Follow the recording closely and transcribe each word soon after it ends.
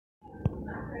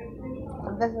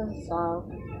this is a song.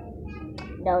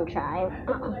 Don't try.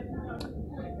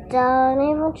 Don't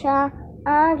even try.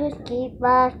 I just keep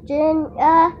watching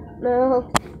your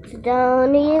moves. So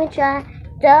don't even try.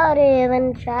 Don't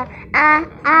even try.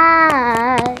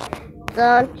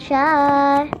 Don't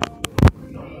try.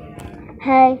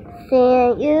 Hey,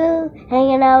 seeing you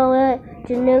hanging out with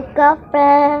your new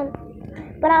girlfriend,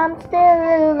 but I'm still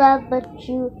in love with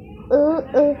you. Ooh,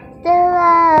 ooh, still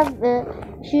love with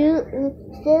you. Ooh,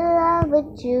 still love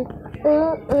with you.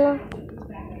 Ooh, ooh.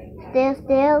 Still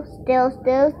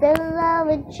in love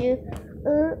with you.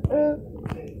 Ooh, ooh.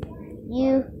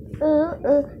 You, ooh,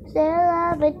 ooh, still in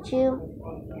love with you.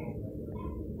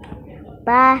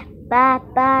 Bye, bye,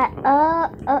 bye. Oh,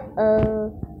 oh,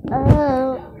 oh,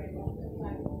 oh.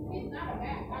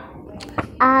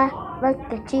 I look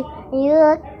at you, and you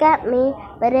look at me,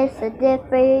 but it's a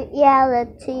different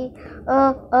reality.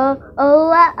 Oh, oh,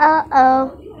 oh, oh, oh,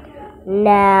 oh.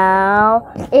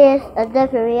 Now it's a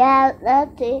different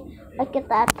reality. Look at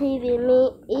that TV,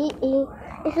 me,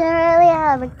 it's a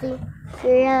reality,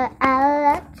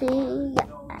 reality.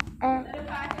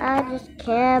 I just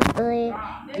can't believe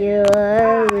you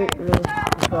were with me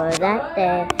for that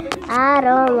day. I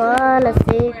don't wanna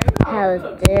see how it's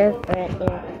different in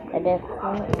a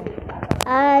different way.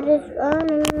 I just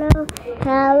wanna know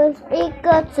how it's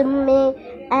equal to me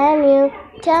and you.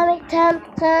 Tell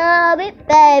me,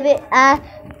 baby. I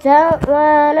don't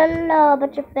wanna know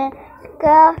about your best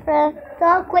girlfriend.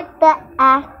 So quick to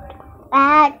act.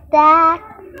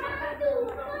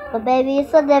 But baby,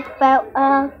 it's a different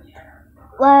world.